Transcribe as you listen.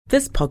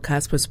This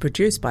podcast was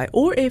produced by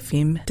OAR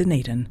FM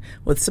Dunedin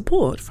with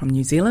support from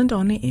New Zealand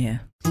On the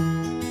Air.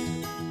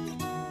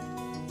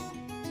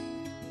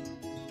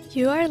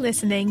 You are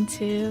listening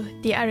to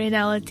the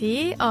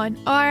Arinality on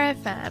OAR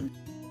FM.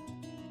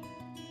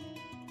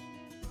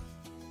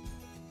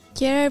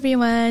 Kyra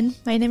everyone,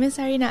 my name is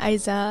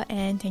NZISA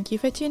and thank you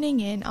for tuning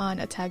in on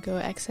Otago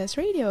Access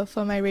Radio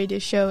for my radio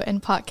show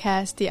and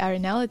podcast, The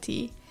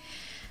Arinality.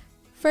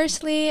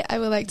 Firstly, I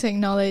would like to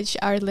acknowledge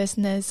our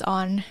listeners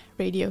on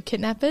Radio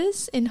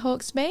Kidnappers in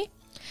Hawke's Bay,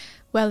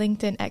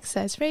 Wellington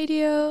Access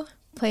Radio,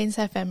 Plains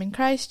FM in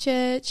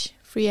Christchurch,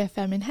 Free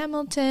FM in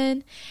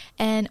Hamilton,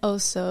 and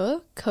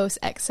also Coast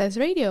Access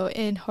Radio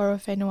in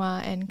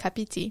Horowhenua and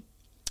Kapiti.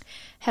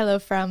 Hello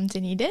from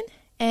Dunedin,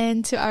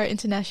 and to our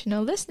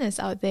international listeners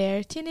out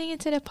there tuning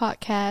into the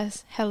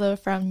podcast, hello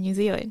from New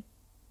Zealand.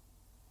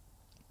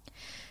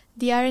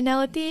 The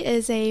Arinality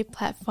is a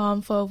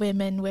platform for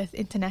women with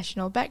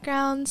international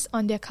backgrounds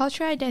on their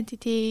cultural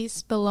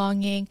identities,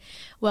 belonging,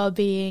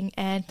 well-being,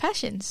 and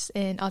passions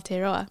in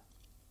Aotearoa.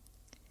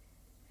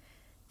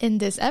 In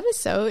this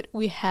episode,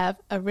 we have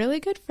a really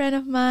good friend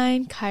of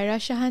mine, Kyra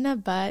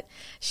Shahana Butt.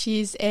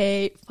 She's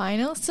a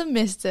final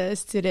semester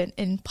student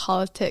in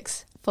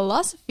politics,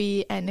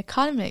 philosophy, and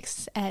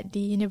economics at the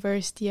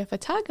University of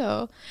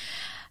Otago.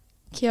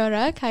 Kia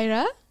ora,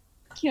 Kyra.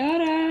 Kia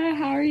ora,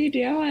 how are you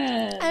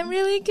doing? I'm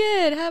really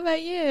good. How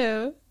about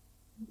you?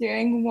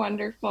 Doing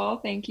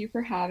wonderful. Thank you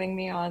for having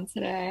me on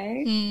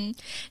today.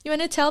 You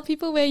want to tell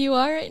people where you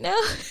are right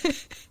now?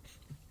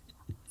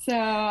 So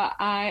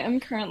I am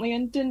currently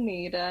in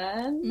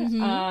Dunedin.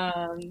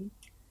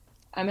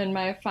 I'm in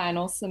my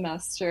final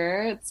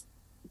semester. It's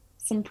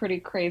some pretty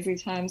crazy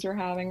times we're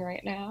having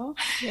right now.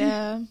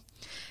 Yeah.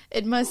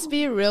 It must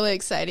be really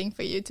exciting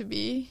for you to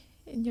be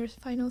in your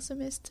final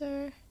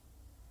semester.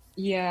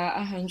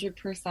 Yeah,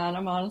 100%.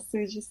 I'm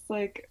honestly just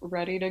like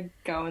ready to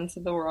go into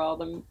the world.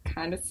 I'm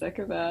kind of sick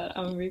of it.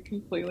 I'm gonna be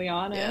completely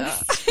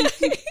honest.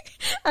 Yeah.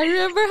 I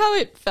remember how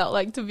it felt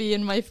like to be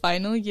in my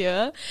final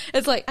year.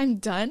 It's like, I'm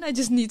done. I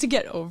just need to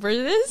get over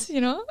this, you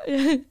know?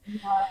 Yeah,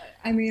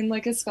 I mean,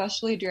 like,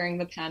 especially during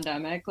the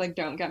pandemic, like,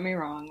 don't get me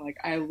wrong. Like,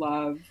 I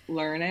love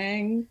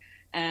learning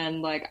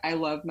and, like, I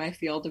love my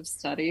field of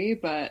study,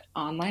 but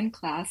online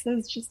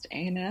classes just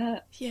ain't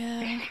it.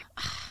 Yeah.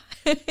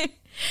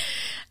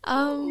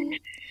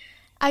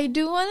 I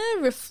do want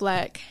to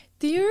reflect.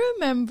 Do you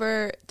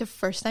remember the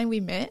first time we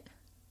met?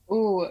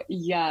 Oh,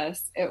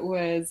 yes. It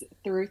was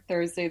through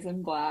Thursdays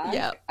in Black.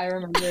 Yep. I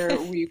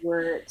remember we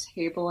were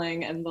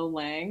tabling in the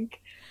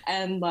link,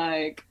 and,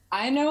 like,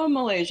 I know a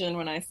Malaysian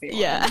when I see one.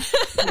 Yeah,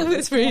 it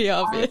was pretty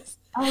obvious.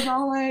 I was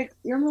all like,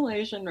 you're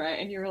Malaysian, right?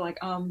 And you were like,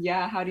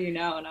 yeah, how do you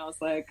know? And I was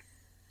like,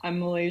 I'm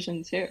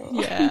Malaysian too.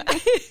 Yeah.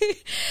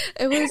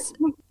 It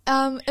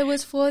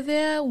was for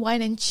their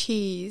wine and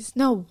cheese.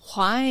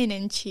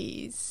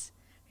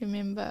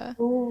 Remember?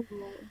 Ooh.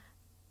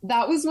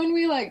 That was when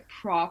we, like,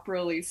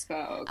 properly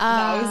spoke.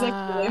 That was,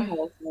 like, really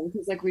wholesome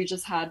because, like, we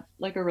just had,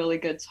 like, a really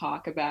good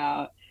talk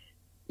about,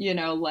 you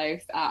know,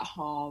 life at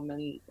home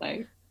and,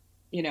 like,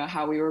 you know,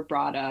 how we were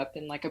brought up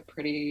in, like,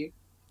 in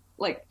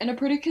a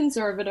pretty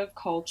conservative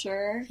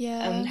culture.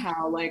 Yeah. And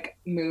how, like,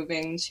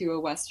 moving to a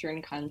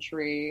Western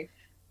country,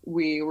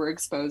 we were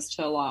exposed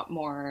to a lot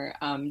more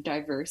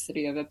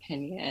diversity of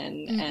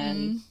opinion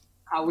and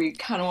how we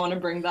kind of want to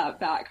bring that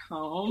back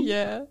home.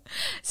 Yeah.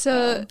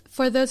 So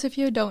for those of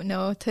you who don't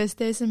know,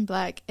 Thursdays in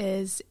Black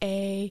is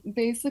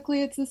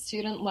basically it's a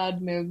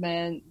student-led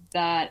movement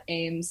that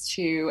aims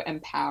to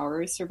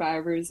empower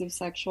survivors of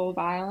sexual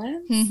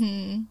violence.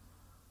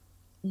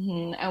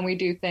 And we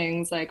do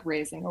things like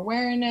raising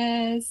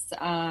awareness,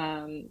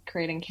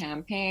 creating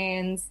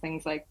campaigns,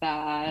 things like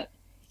that.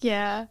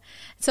 Yeah.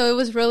 So it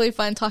was really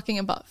fun talking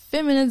about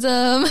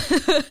feminism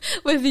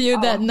with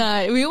you that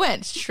night. We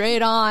went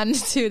straight on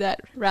to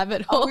that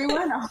rabbit hole. We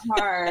went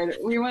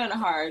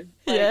hard.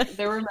 Like, yeah.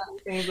 There were many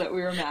things that we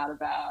were mad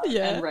about.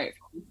 Yeah. And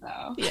rightfully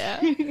so.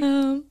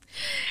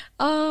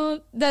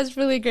 Yeah. That's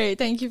really great.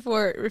 Thank you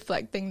for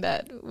reflecting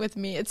that with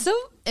me. It's so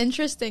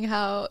interesting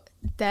how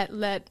that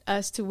led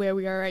us to where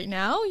we are right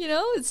now. You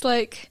know, it's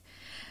like,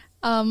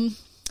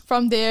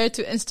 from there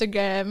to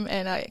Instagram,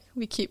 and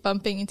we keep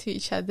bumping into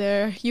each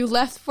other. You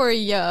left for a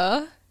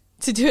year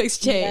to do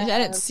exchange. Yeah. I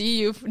didn't see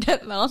you for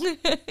that long.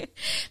 But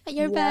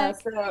you're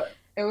back. So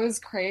it was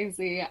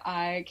crazy.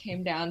 I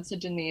came down to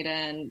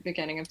Dunedin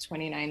beginning of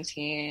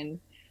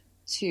 2019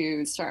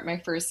 to start my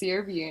first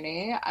year of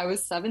uni. I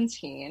was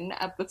 17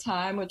 at the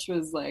time, which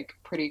was, like,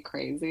 pretty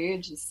crazy.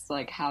 Just,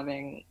 like,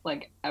 having,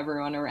 like,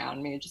 everyone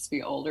around me just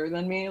be older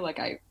than me. Like,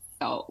 I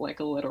felt like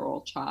a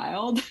literal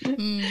child. So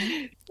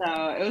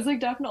it was,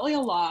 like, definitely a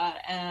lot,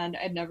 and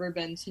I'd never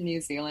been to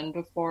New Zealand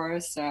before,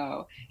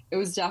 so it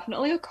was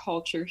definitely a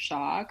culture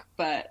shock,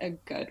 but a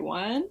good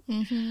one.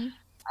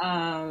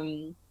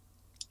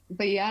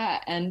 But yeah,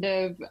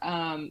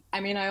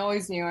 I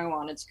always knew I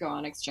wanted to go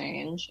on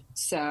exchange,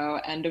 so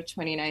end of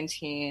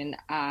 2019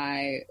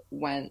 I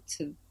went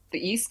to the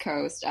East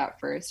Coast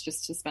at first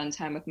just to spend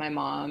time with my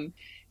mom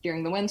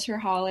during the winter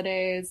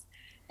holidays.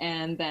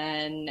 And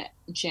then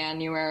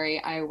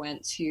January, I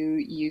went to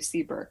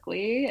UC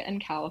Berkeley in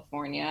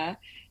California,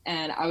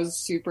 and I was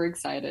super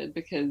excited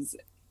because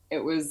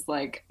it was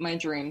like my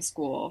dream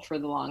school for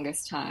the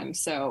longest time.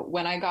 So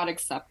when I got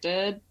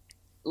accepted,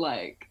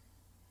 like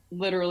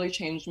literally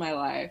changed my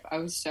life. I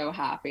was so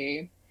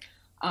happy.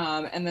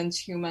 And then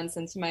 2 months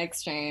into my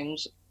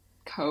exchange,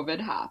 COVID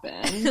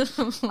happened.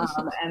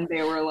 And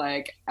they were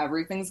like,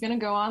 everything's going to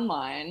go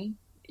online.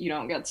 You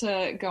don't get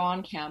to go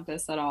on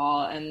campus at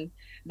all. And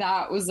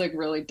that was like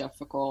really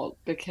difficult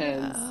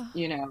because,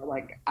 you know,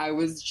 like I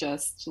was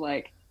just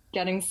like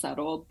getting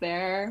settled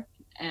there.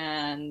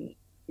 And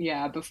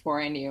yeah,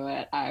 before I knew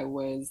it, I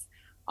was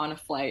on a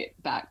flight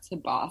back to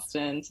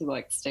Boston to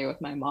like stay with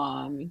my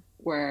mom,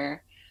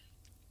 where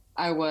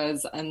I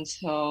was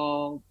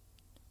until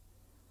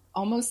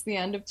almost the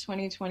end of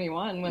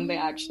 2021 when they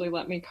actually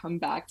let me come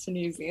back to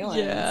New Zealand.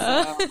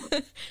 Yeah.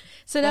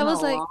 So that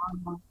was like,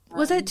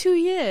 was that 2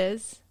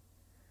 years?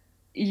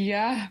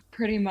 Yeah,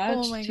 pretty much.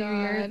 Oh my 2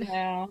 God. years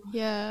now.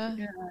 Yeah,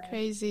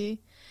 crazy.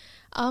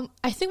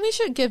 I think we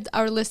should give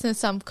our listeners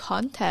some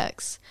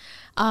context,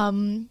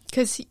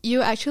 because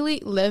you actually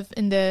live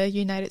in the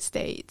United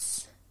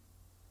States.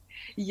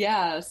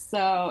 Yeah,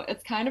 so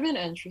it's kind of an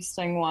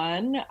interesting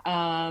one.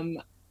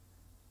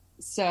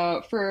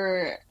 So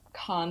for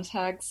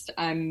context,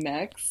 I'm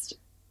mixed.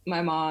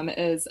 My mom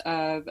is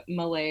of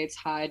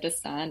Malay-Thai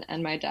descent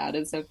and my dad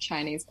is of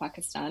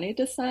Chinese-Pakistani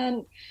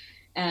descent.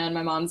 And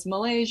my mom's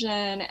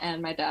Malaysian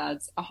and my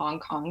dad's a Hong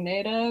Kong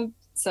native.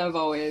 So I've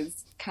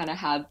always kind of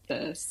had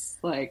this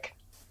like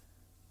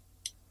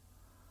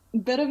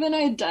bit of an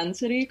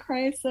identity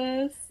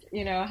crisis,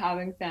 you know,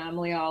 having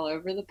family all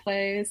over the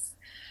place.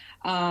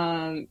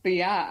 But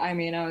yeah, I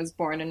mean, I was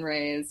born and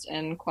raised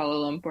in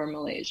Kuala Lumpur,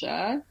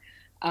 Malaysia.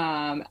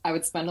 I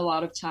would spend a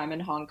lot of time in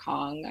Hong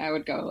Kong. I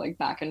would go like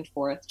back and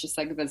forth, just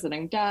like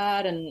visiting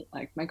dad and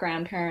like my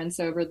grandparents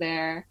over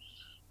there.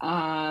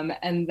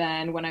 And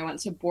then when I went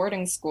to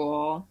boarding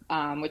school,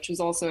 which was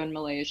also in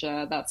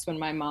Malaysia, that's when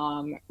my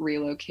mom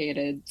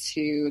relocated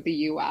to the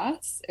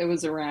US. It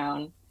was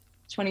around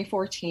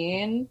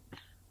 2014.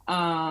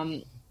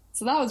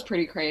 So that was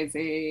pretty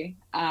crazy.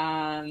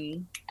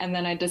 And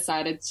then I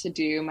decided to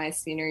do my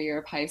senior year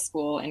of high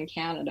school in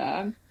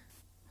Canada.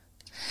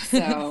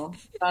 So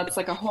that's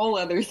like a whole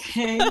other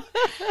thing.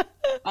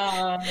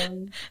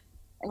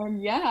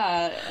 And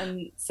yeah,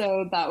 and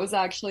so that was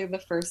actually the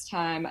first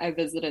time I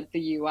visited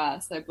the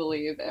US. I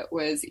believe it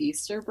was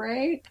Easter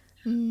break.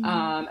 And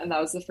that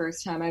was the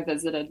first time I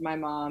visited my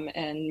mom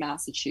in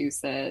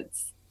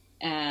Massachusetts.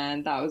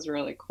 And that was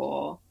really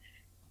cool.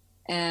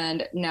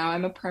 And now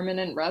I'm a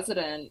permanent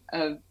resident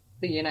of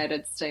the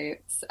United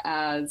States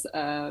as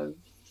of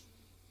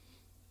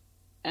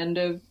end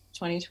of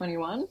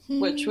 2021,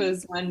 which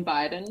was when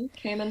Biden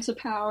came into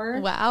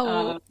power.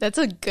 Wow, that's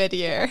a good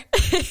year.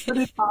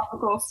 Pretty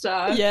topical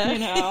stuff, you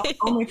know.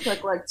 Only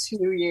took like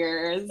 2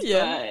 years,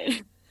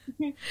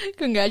 but...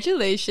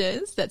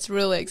 Congratulations. That's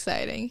really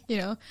exciting, you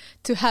know,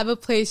 to have a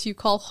place you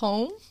call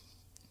home.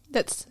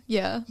 That's,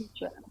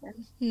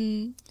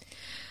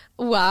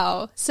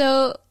 Wow.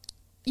 So,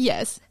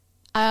 yes,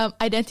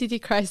 identity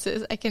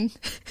crisis, I can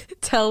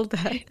tell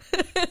that.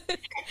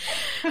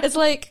 It's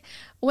like...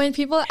 when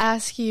people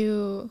ask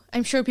you,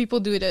 I'm sure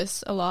people do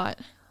this a lot,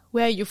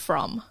 where are you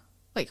from?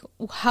 Like,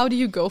 how do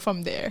you go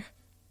from there?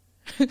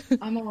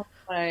 I'm almost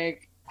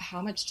like,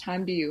 how much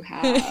time do you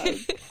have?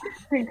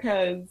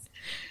 Because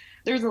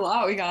there's a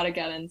lot we got to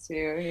get into,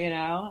 you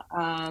know?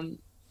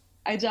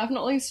 I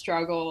definitely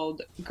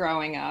struggled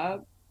growing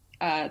up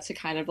to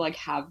kind of like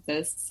have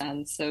this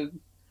sense of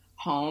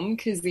home,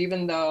 because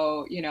even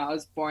though, you know, I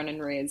was born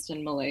and raised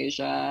in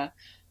Malaysia,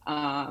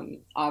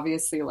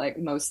 obviously like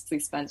mostly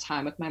spent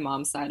time with my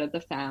mom's side of the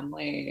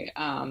family,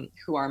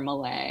 who are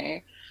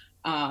Malay.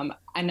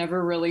 I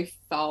never really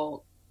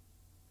felt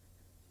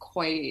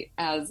quite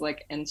as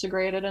like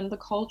integrated in the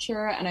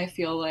culture. And I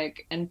feel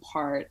like in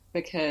part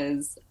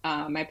because,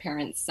 my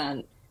parents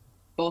sent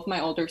both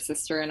my older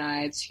sister and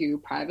I to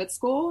private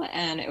school,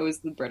 and it was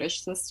the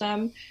British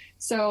system.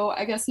 So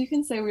I guess you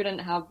can say we didn't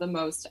have the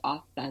most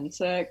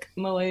authentic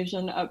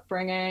Malaysian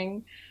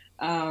upbringing.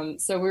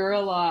 So we were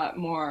a lot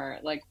more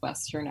like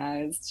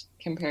westernized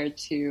compared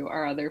to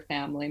our other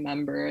family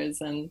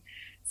members. And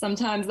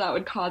sometimes that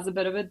would cause a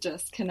bit of a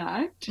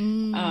disconnect,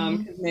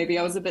 because maybe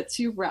I was a bit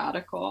too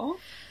radical,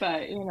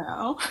 but you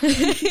know.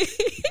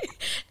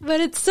 But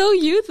it's so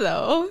you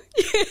though.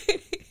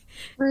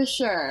 For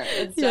sure.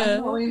 It's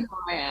definitely who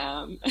I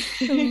am.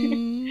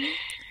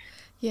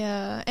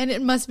 Yeah. And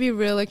it must be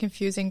really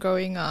confusing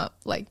growing up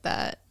like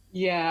that.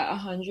 Yeah,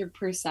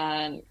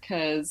 100%.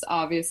 Because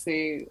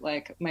obviously,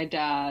 like, my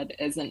dad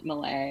isn't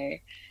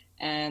Malay,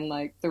 and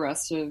like the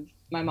rest of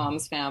my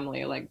mom's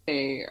family, like,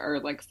 they are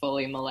like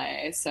fully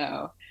Malay.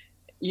 So,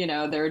 you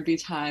know, there would be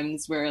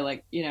times where,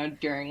 like, you know,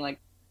 during like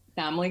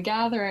family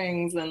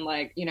gatherings and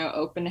like, you know,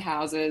 open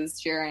houses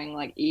during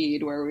like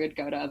Eid, where we would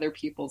go to other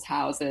people's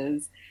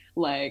houses,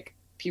 like,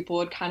 people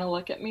would kind of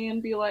look at me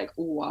and be like,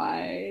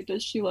 why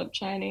does she look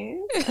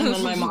Chinese? And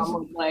then my mom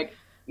would like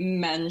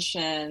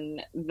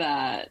mention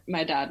that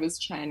my dad was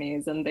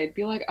Chinese, and they'd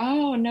be like,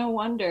 oh, no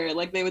wonder.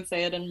 Like, they would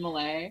say it in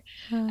Malay.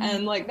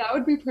 And, like, that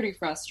would be pretty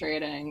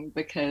frustrating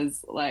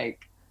because,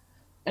 like,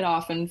 it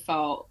often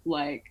felt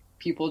like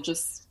people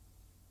just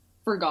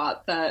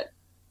forgot that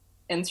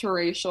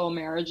interracial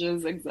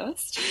marriages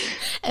exist.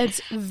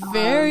 It's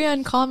very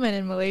uncommon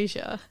in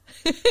Malaysia.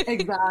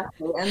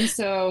 Exactly. And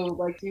so,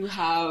 like, you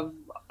have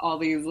all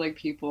these, like,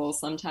 people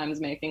sometimes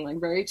making, like,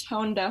 very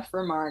tone-deaf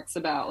remarks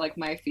about, like,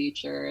 my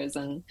features,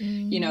 and,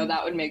 you know,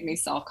 that would make me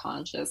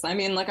self-conscious. I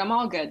mean, like, I'm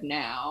all good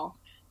now,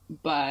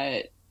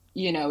 but,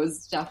 you know, it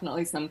was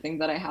definitely something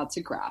that I had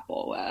to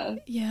grapple with,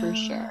 for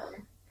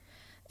sure.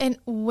 And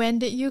when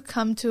did you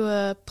come to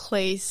a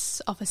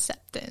place of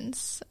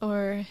acceptance,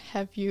 or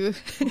have you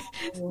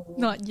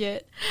not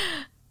yet?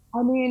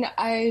 I mean,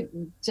 I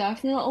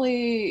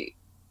definitely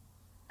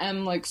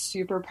am, like,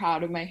 super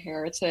proud of my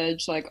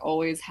heritage, like,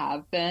 always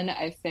have been.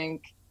 I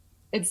think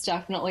it's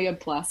definitely a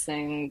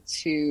blessing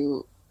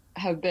to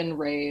have been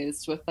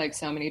raised with, like,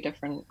 so many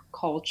different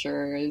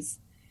cultures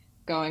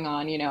going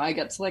on. You know, I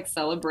get to, like,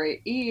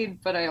 celebrate Eid,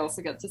 but I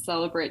also get to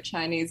celebrate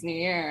Chinese New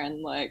Year,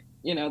 and, like,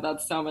 you know,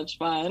 that's so much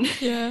fun.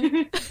 Yeah.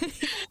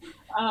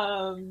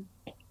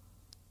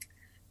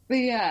 But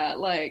yeah,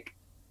 like,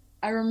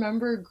 I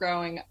remember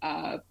growing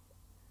up,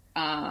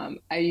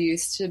 I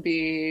used to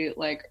be,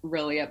 like,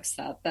 really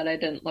upset that I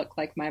didn't look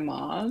like my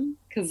mom,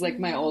 because, like,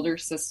 my older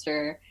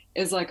sister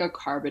is, like, a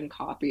carbon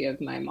copy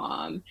of my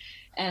mom,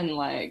 and,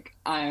 like,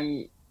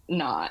 I'm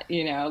not,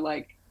 you know,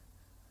 like,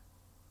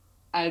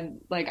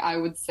 I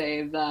would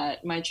say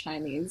that my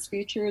Chinese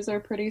features are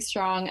pretty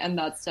strong, and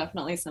that's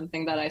definitely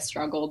something that I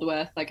struggled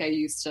with. Like, I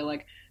used to,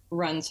 like,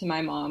 run to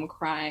my mom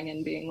crying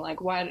and being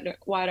like, why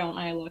don't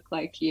I look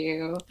like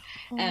you?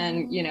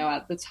 And, you know,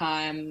 at the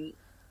time,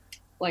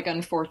 like,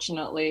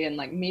 unfortunately, in,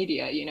 like,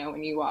 media, you know,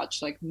 when you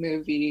watch, like,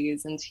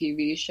 movies and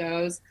TV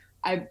shows,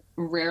 I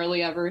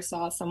rarely ever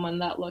saw someone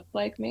that looked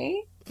like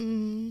me.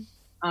 And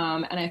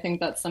I think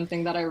that's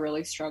something that I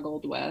really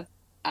struggled with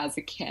as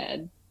a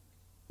kid.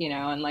 You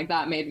know, and, like,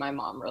 that made my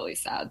mom really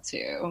sad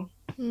too,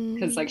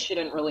 because, like, she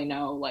didn't really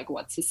know, like,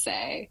 what to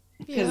say,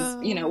 because,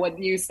 you know, what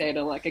do you say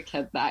to, like, a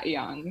kid that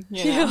young,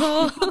 you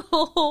know?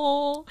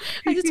 Oh,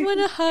 I just want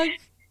to hug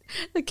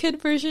the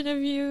kid version of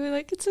you,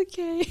 like, it's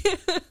okay.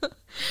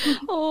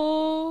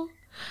 Oh,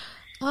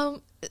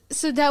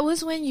 so that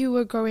was when you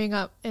were growing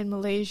up in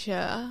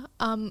Malaysia.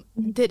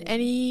 Did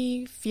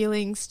any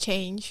feelings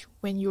change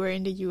when you were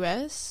in the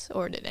US,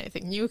 or did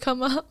anything new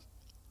come up?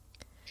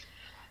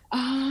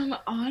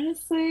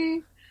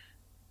 Honestly,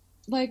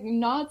 like,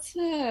 not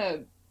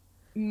to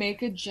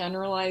make a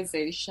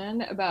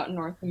generalization about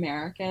North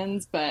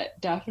Americans, but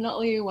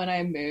definitely when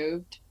I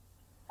moved,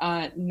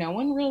 no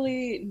one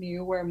really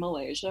knew where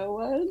Malaysia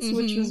was,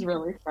 which was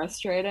really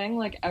frustrating.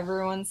 Like,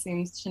 everyone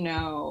seems to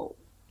know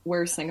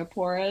where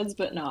Singapore is,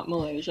 but not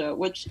Malaysia,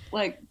 which,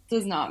 like,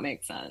 does not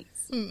make sense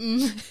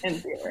in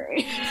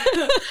theory.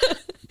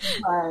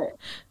 But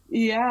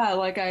yeah,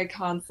 like, I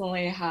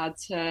constantly had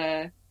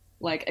to,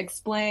 like,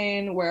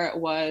 explain where it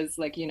was,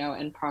 like, you know,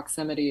 in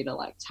proximity to,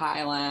 like,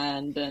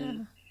 Thailand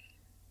and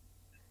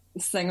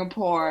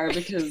Singapore,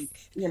 because,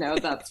 you know,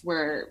 that's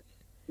where,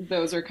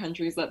 those are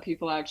countries that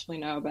people actually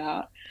know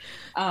about.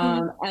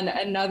 And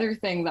another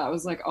thing that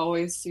was, like,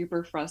 always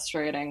super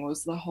frustrating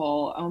was the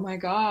whole, oh my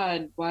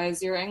God, why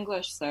is your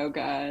English so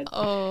good?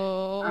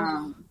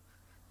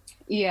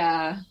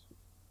 Yeah,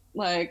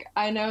 like,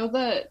 I know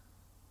that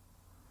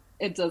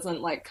it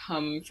doesn't, like,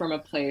 come from a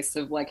place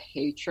of, like,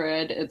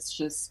 hatred. It's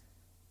just,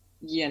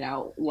 you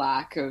know,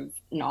 lack of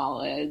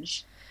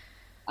knowledge,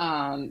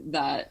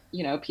 that,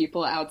 you know,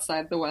 people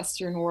outside the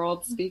Western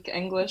world speak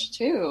English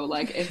too.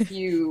 Like, if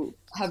you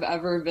have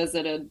ever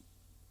visited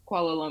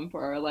Kuala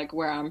Lumpur, like,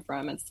 where I'm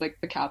from, it's, like,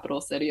 the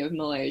capital city of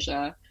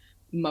Malaysia,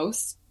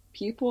 most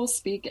people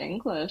speak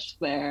English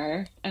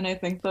there. And I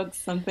think that's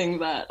something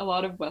that a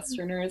lot of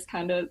Westerners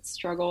kind of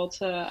struggle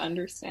to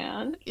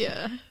understand.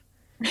 Yeah.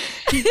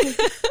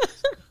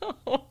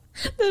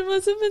 That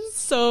must have been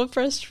so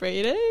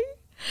frustrating.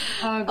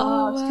 Oh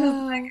gosh,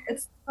 because like,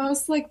 it's the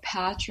most, like,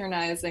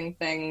 patronizing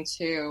thing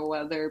too,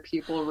 whether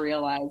people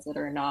realize it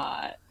or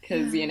not.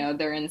 Because you know,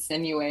 they're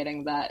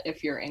insinuating that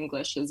if your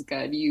English is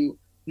good, you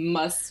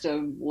must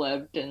have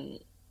lived in,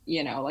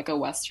 you know, like, a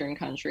Western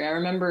country. I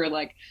remember,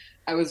 like,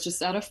 I was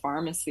just at a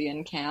pharmacy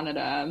in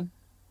Canada,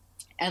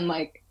 and,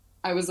 like,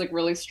 I was, like,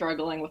 really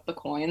struggling with the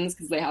coins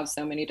because they have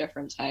so many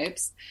different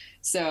types.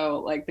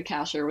 So, like, the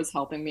cashier was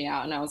helping me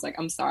out, and I was like,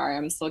 I'm sorry,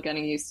 I'm still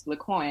getting used to the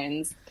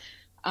coins.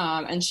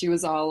 And she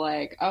was all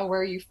like, oh,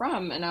 where are you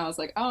from? And I was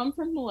like, oh, I'm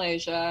from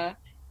Malaysia.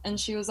 And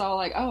she was all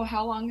like, oh,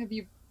 how long have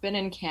you been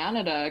in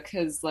Canada?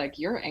 Because, like,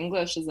 your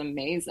English is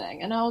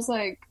amazing. And I was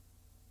like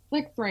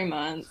 3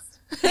 months.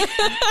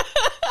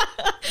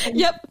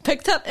 Yep,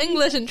 picked up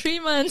English in 3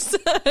 months.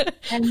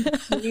 And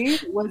she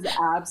was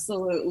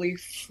absolutely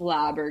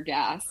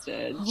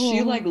flabbergasted.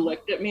 She, like,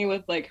 looked at me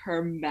with, like,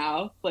 her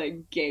mouth,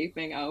 like,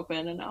 gaping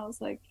open, and I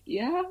was like,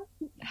 yeah,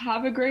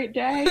 have a great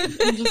day,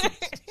 and just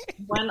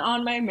went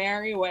on my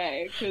merry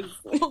way, because,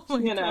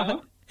 you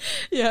know.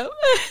 Yeah.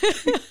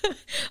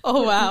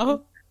 Oh,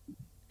 wow.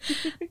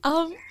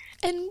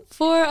 And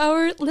for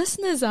our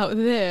listeners out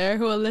there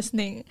who are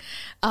listening,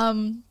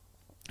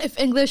 if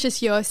English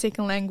is your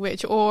second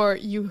language or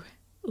you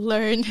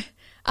learn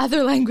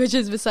other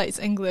languages besides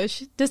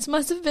English, this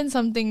must have been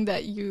something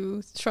that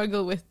you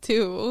struggle with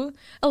too.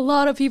 A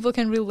lot of people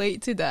can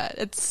relate to that.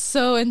 It's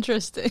so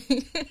interesting.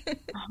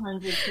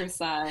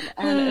 100%.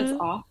 And it's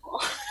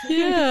awful.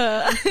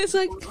 Yeah. It's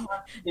like, I don't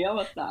have to deal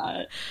with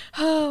that.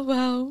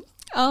 oh,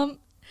 wow.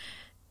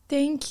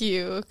 Thank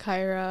you,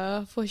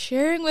 Kyra, for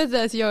sharing with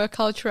us your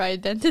cultural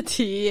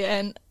identity.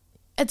 And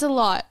it's a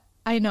lot,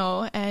 I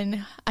know.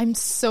 And I'm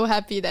so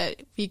happy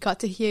that we got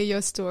to hear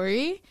your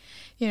story.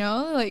 You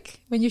know, like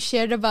when you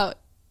shared about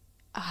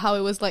how it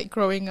was like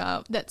growing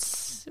up,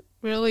 that's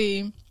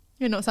really,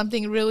 you know,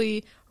 something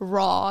really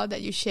raw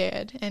that you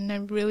shared. And I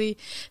really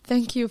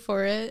thank you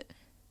for it.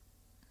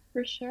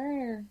 For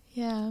sure.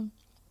 Yeah.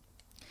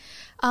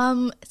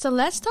 So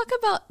let's talk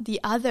about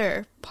the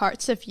other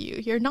parts of you.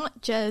 You're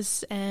not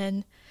just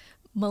an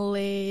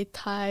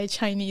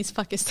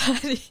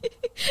Malay-Thai-Chinese-Pakistani.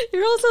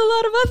 You're also a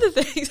lot of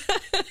other things.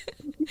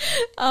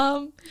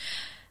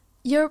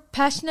 You're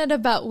passionate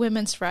about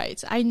women's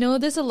rights. I know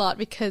this a lot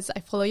because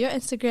I follow your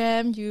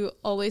Instagram. You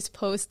always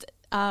post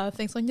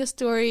things on your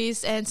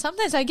stories. And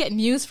sometimes I get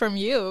news from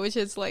you, which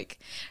is like,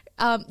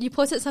 you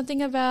posted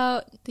something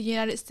about the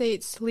United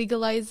States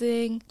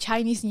legalizing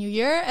Chinese New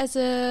Year as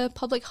a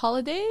public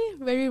holiday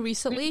very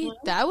recently.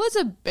 Mm-hmm. That was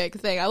a big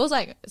thing. I was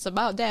like, it's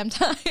about damn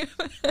time.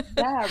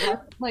 Yeah,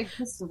 like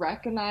just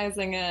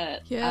recognizing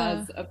it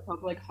as a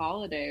public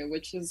holiday,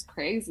 which is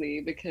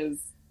crazy because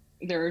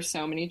there are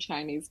so many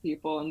Chinese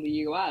people in the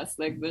U.S.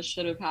 Like, this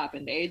should have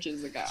happened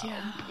ages ago,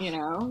 you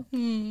know?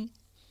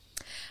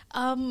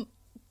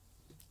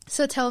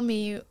 So tell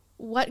me,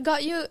 what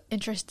got you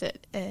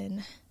interested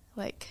in,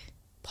 like,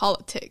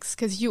 politics?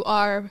 Because you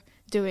are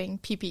doing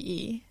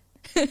PPE.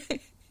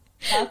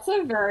 That's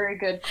a very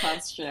good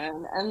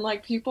question. And,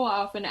 like, people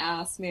often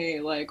ask me,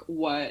 like,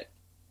 what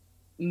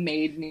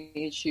made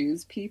me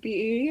choose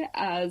PPE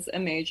as a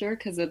major,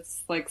 because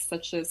it's, like,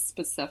 such a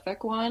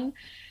specific one.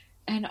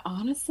 And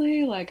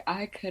honestly, like,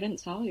 I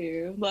couldn't tell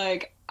you.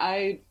 Like,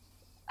 I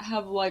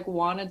have, like,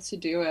 wanted to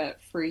do it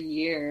for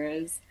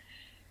years.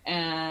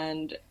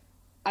 And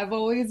I've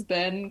always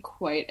been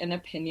quite an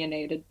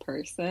opinionated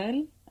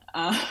person.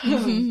 My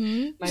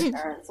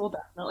parents will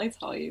definitely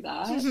tell you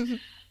that.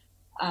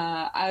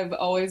 I've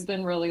always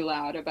been really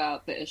loud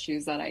about the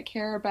issues that I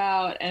care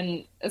about.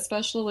 And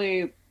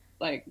especially,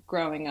 like,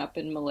 growing up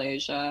in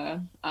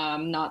Malaysia,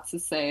 not to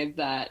say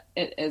that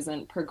it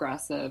isn't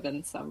progressive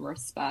in some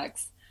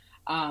respects.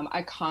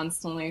 I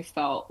constantly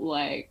felt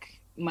like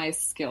my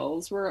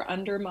skills were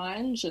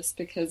undermined just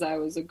because I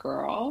was a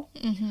girl.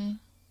 Mm-hmm.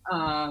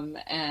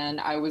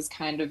 And I was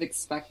kind of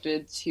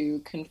expected to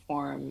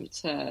conform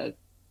to,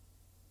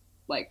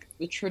 like,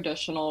 the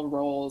traditional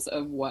roles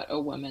of what a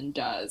woman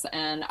does.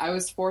 And I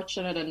was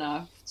fortunate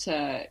enough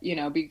to, you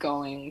know, be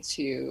going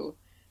to,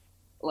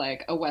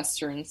 like, a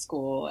Western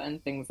school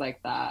and things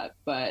like that.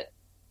 But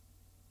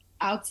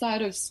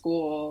outside of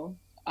school,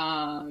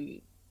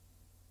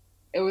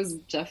 it was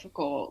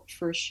difficult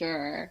for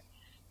sure.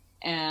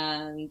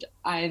 And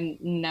I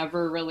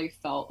never really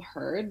felt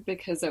heard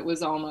because it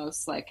was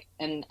almost like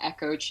an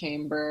echo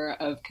chamber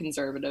of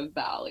conservative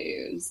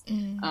values.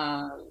 And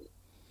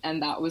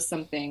that was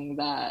something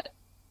that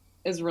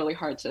is really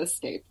hard to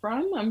escape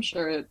from. I'm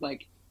sure,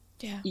 like,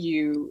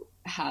 you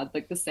had,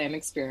 like, the same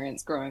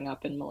experience growing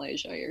up in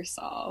Malaysia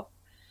yourself.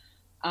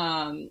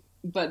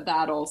 But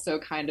that also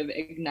kind of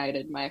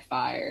ignited my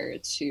fire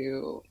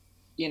to,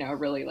 you know,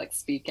 really, like,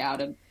 speak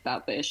out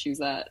about the issues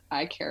that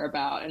I care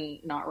about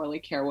and not really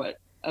care what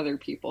other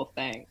people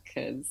think.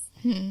 Because,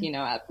 you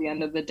know, at the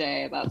end of the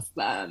day, that's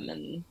them.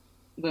 And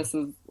this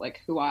is, like,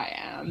 who I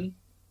am.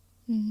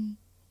 Mm-hmm.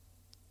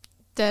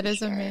 That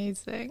is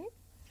amazing.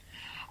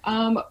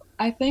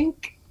 I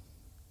think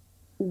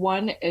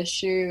one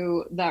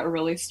issue that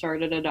really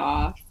started it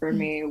off for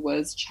me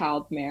was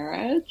child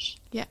marriage.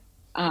 Yeah.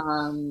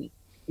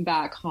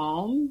 Back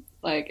home,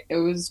 like, it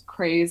was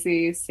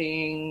crazy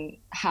seeing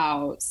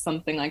how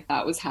something like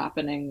that was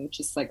happening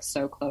just, like,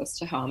 so close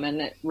to home. And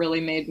it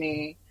really made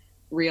me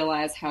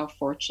realize how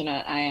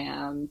fortunate I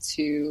am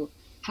to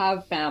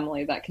have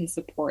family that can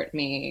support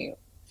me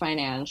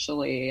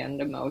financially and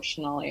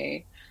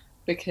emotionally,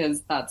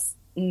 because that's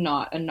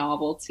not a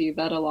novelty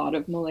that a lot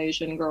of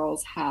Malaysian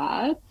girls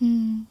have.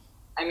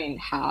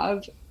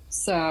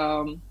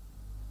 So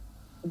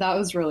that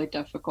was really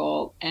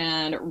difficult.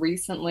 And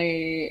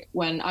recently,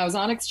 when I was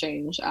on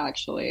exchange,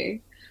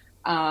 actually,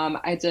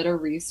 I did a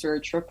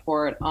research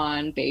report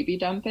on baby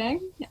dumping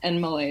in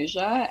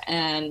Malaysia,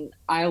 and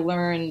I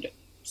learned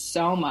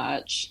so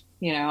much.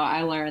 You know,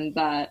 I learned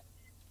that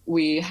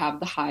we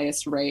have the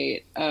highest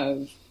rate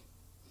of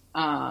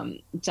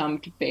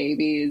dumped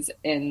babies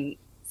in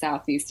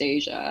Southeast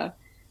Asia,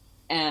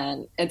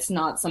 and it's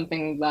not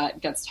something that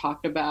gets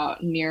talked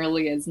about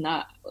nearly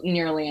enough.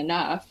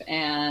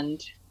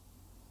 And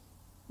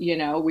you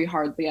know, we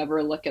hardly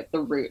ever look at the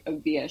root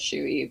of the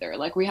issue either.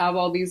 Like, we have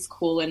all these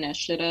cool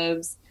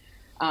initiatives,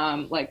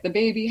 like the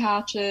baby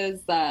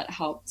hatches that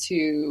help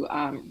to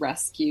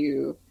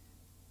rescue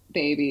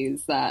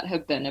babies that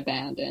have been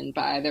abandoned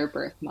by their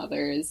birth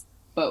mothers,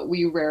 but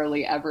we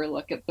rarely ever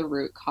look at the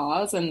root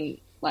cause, and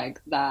like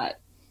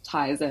that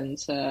ties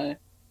into,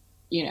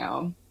 you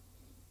know,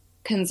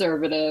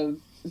 conservative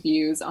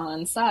views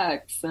on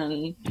sex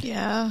and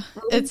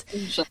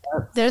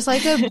there's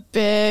like a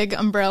big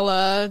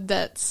umbrella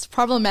that's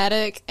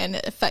problematic and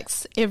it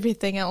affects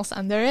everything else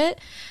under it.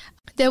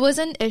 There was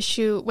an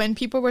issue when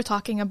people were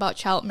talking about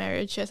child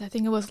marriages. I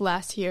think it was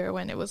last year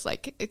when it was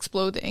like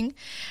exploding.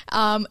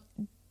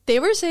 They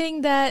were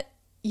saying that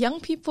young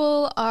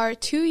people are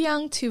too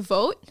young to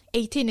vote.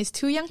 18 is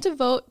too young to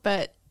vote,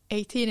 but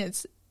 18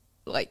 is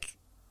like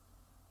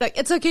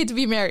it's okay to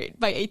be married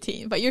by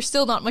 18, but you're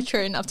still not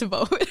mature enough to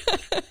vote.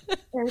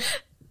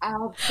 It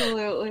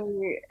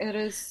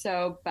is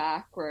so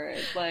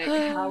backwards. Like,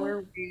 how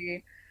are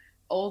we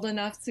old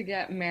enough to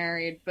get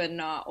married, but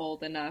not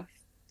old enough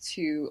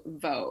to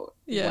vote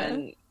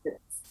when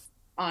it's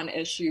on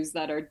issues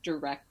that are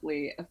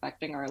directly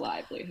affecting our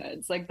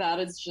livelihoods? Like, that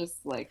is just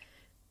like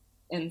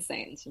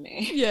insane to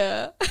me.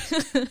 Yeah.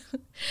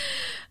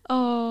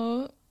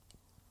 Oh,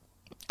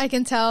 I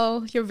can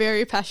tell you're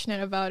very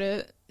passionate about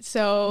it.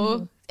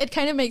 So it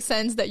kind of makes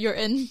sense that you're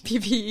in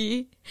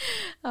PPE.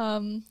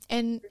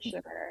 And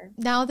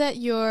now that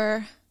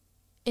you're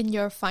in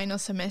your final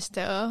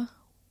semester,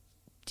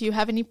 do you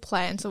have any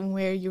plans on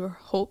where you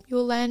hope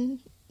you'll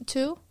land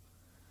to?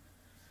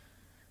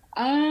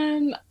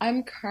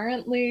 I'm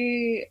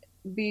currently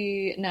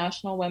the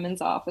National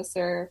Women's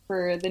Officer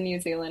for the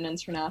New Zealand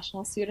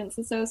International Students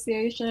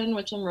Association,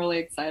 which I'm really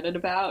excited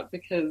about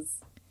because,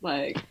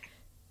 like,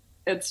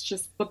 it's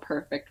just the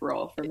perfect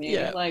role for me.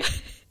 Yeah. Like,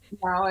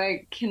 now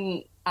I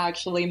can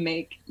actually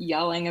make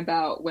yelling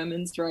about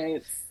women's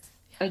rights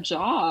a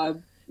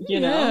job, you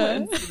know,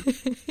 and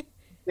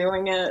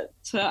doing it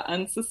to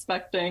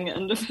unsuspecting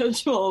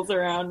individuals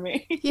around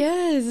me.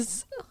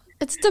 Yes.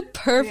 It's the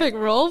perfect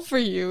role for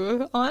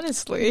you,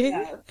 honestly.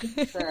 Yeah,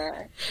 for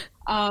sure.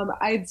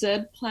 I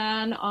did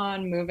plan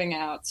on moving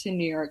out to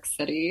New York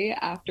City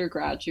after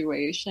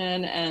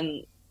graduation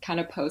and kind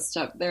of post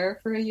up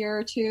there for a year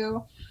or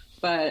two,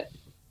 but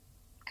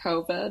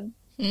COVID,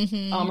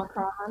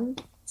 Omicron,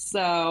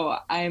 so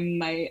I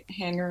might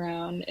hang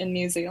around in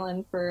New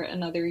Zealand for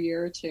another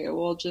year or two.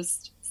 We'll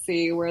just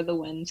see where the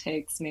wind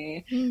takes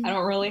me. I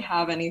don't really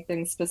have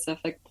anything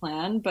specific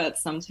planned, but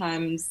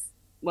sometimes,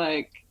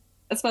 like,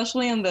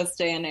 especially in this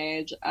day and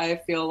age, I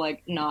feel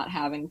like not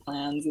having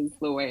plans is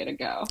the way to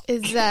go.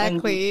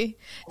 Exactly.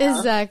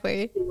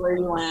 Exactly. See where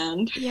you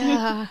land.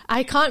 Yeah.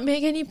 I can't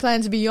make any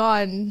plans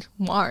beyond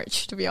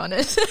March, to be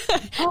honest.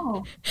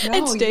 Oh, no.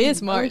 And today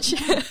is March.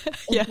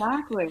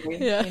 Exactly.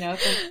 Yeah. You know,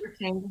 things are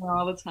changing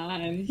all the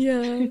time.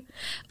 Yeah.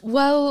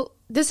 Well,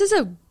 this is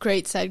a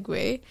great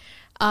segue,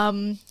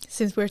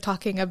 since we're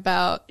talking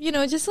about, you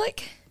know, just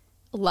like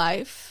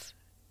life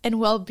and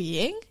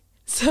well-being.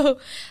 So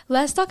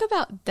let's talk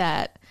about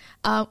that.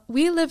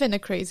 We live in a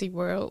crazy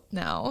world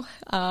now.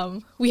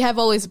 We have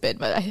always been,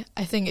 but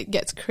I think it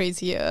gets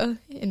crazier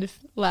in the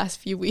last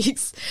few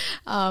weeks.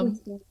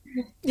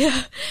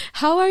 Yeah.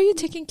 How are you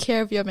taking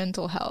care of your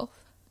mental health?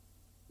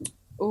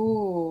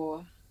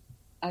 Ooh,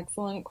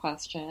 excellent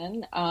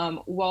question.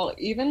 Well,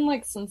 even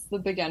like since the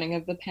beginning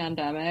of the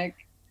pandemic,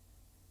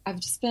 I've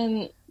just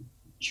been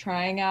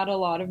trying out a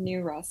lot of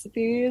new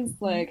recipes.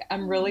 Like,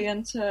 I'm really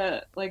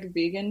into like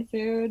vegan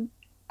food.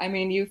 I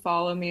mean, you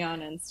follow me on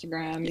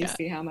Instagram, you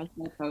see how much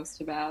I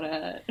post about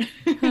it.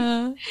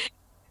 But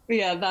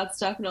yeah, that's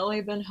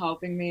definitely been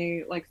helping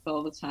me like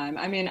fill the time.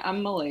 I mean,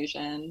 I'm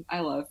Malaysian.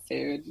 I love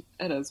food.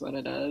 It is what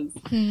it is.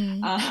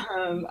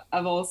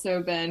 I've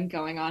also been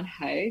going on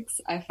hikes.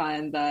 I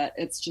find that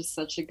it's just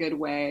such a good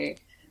way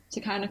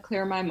to kind of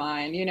clear my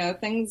mind. You know,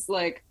 things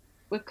like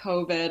with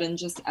COVID and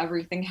just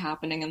everything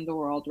happening in the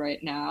world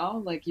right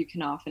now, like, you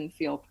can often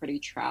feel pretty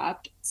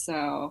trapped.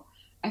 So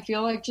I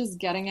feel like just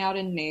getting out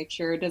in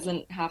nature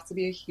doesn't have to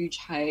be a huge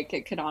hike.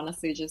 It could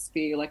honestly just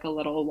be like a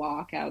little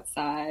walk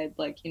outside,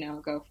 like, you know,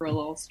 go for a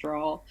little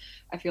stroll.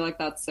 I feel like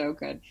that's so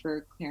good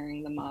for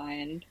clearing the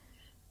mind.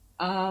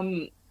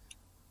 But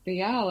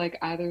yeah, like,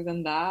 other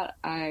than that,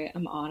 I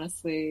am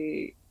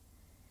honestly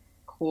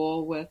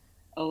cool with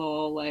a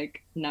little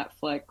like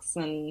Netflix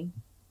and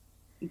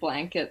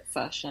blanket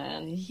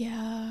session.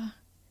 Yeah.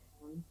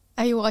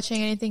 Are you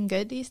watching anything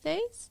good these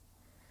days?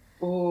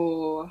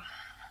 Ooh.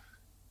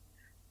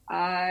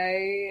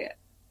 I've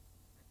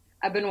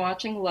been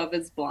watching Love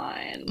is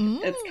Blind.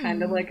 It's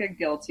kind of like a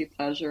guilty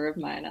pleasure of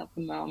mine at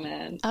the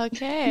moment.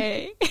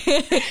 Okay.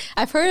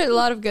 I've heard a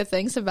lot of good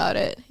things about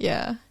it.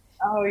 Yeah.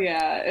 Oh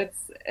yeah,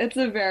 it's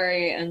a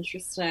very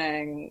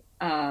interesting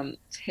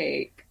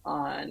take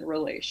on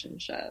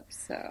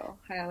relationships, so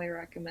highly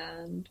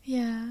recommend.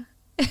 Yeah.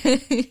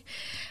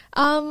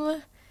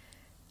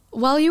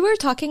 While you were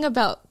talking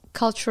about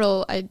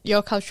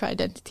your cultural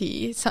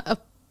identity,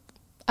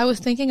 I was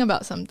thinking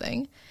about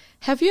something.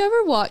 Have you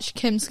ever watched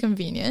Kim's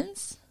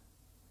Convenience?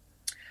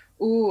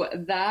 Ooh,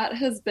 that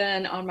has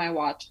been on my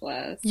watch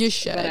list. You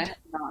should. But I have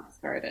not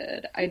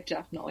started. I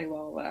definitely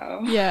will,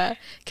 though. Yeah,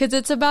 because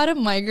it's about a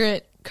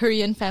migrant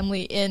Korean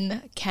family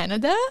in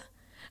Canada.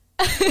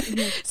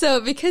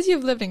 So because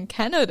you've lived in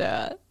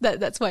Canada,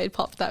 that's why it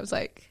popped up. I was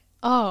like,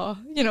 oh,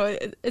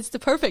 it's the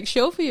perfect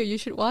show for you. You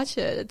should watch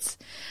it. It's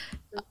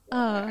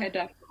I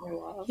definitely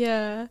will.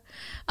 Yeah.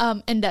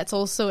 And that's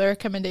also a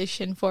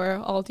recommendation for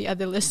all the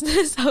other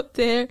listeners out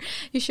there.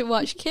 You should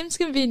watch Kim's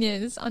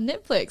Convenience on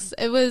Netflix.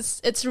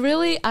 It's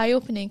really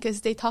eye-opening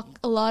because they talk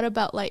a lot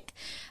about like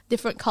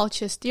different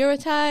culture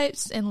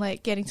stereotypes and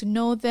like getting to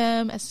know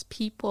them as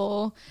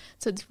people.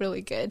 So it's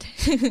really good.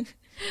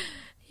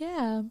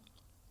 Yeah.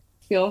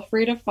 Feel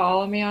free to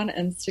follow me on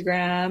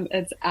Instagram.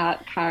 It's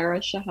at Kyra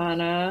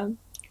Shahana.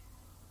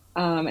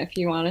 If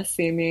you want to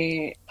see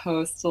me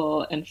post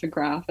little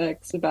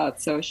infographics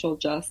about social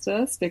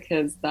justice,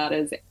 because that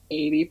is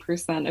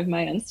 80% of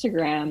my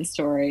Instagram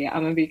story.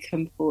 I'm going to be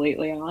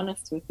completely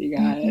honest with you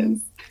guys.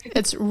 Mm-hmm.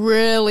 It's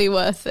really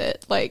worth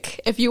it. Like,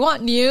 if you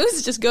want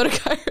news, just go to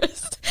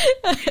Kyra's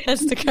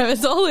Instagram.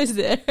 It's always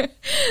there.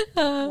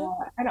 Yeah.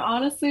 And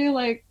honestly,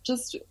 like,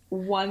 just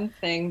one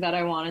thing that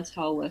I want to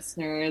tell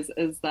listeners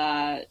is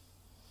that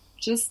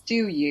just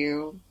do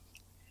you.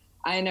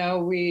 I know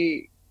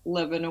we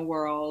live in a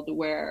world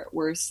where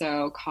we're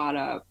so caught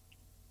up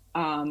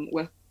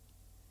with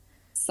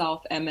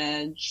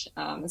self-image,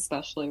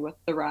 especially with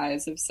the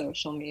rise of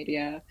social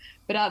media.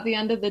 But at the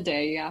end of the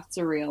day, you have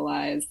to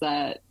realize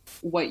that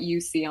what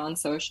you see on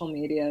social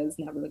media is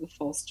never the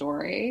full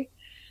story.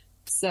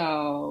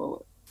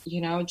 So,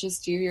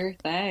 just do your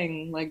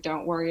thing. Like,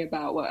 don't worry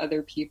about what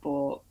other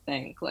people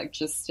think. Like,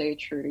 just stay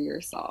true to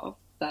yourself.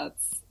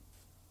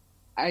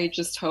 I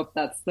just hope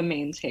that's the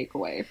main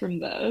takeaway from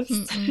this.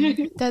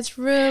 That's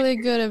really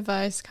good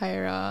advice,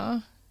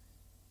 Kyra.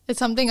 It's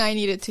something I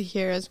needed to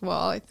hear as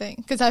well, I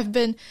think. Because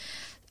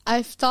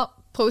I've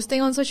stopped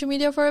posting on social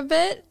media for a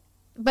bit,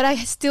 but I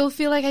still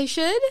feel like I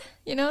should,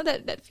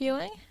 that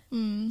feeling.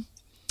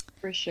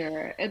 For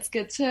sure. It's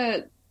good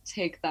to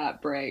take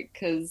that break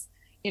because,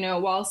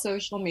 while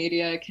social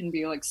media can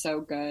be like so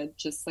good,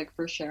 just like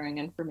for sharing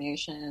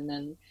information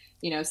and,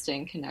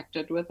 staying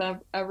connected with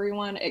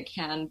everyone, it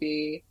can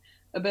be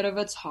a bit of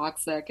a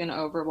toxic and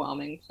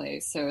overwhelming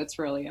place. So it's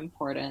really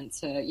important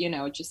to,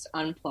 just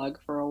unplug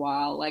for a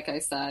while. Like I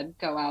said,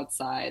 go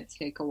outside,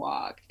 take a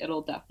walk.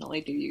 It'll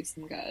definitely do you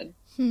some good.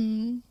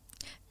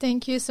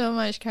 Thank you so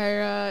much,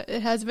 Kyra.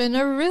 It has been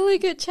a really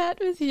good chat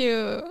with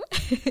you.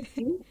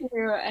 Thank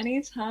you.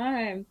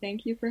 Anytime.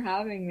 Thank you for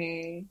having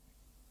me.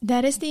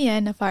 That is the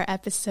end of our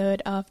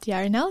episode of the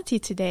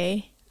Arinality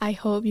today. I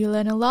hope you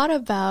learn a lot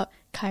about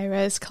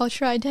Kyra's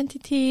cultural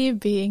identity,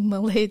 being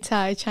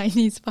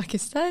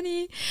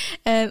Malay-Thai-Chinese-Pakistani,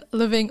 and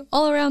living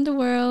all around the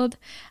world,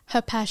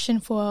 her passion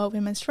for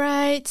women's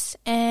rights,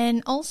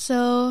 and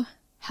also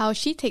how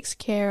she takes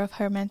care of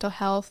her mental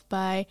health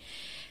by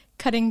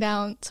cutting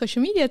down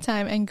social media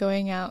time and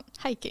going out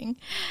hiking.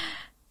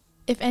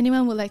 If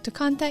anyone would like to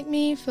contact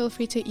me, feel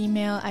free to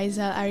email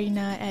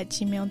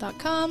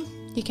aizalarina@gmail.com.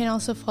 You can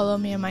also follow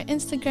me on my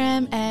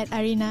Instagram at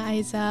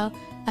arinaaizal.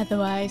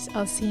 Otherwise,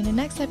 I'll see you in the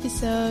next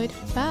episode.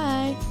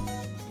 Bye!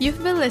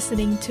 You've been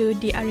listening to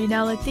The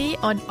Arinality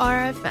on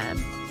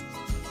RFM.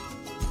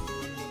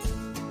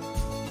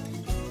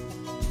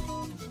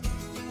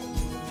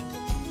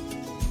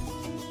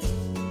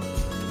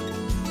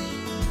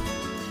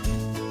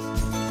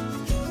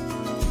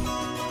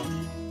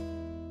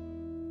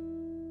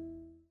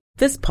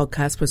 This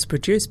podcast was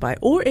produced by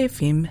OAR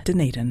FM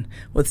Dunedin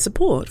with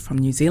support from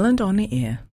New Zealand On the Air.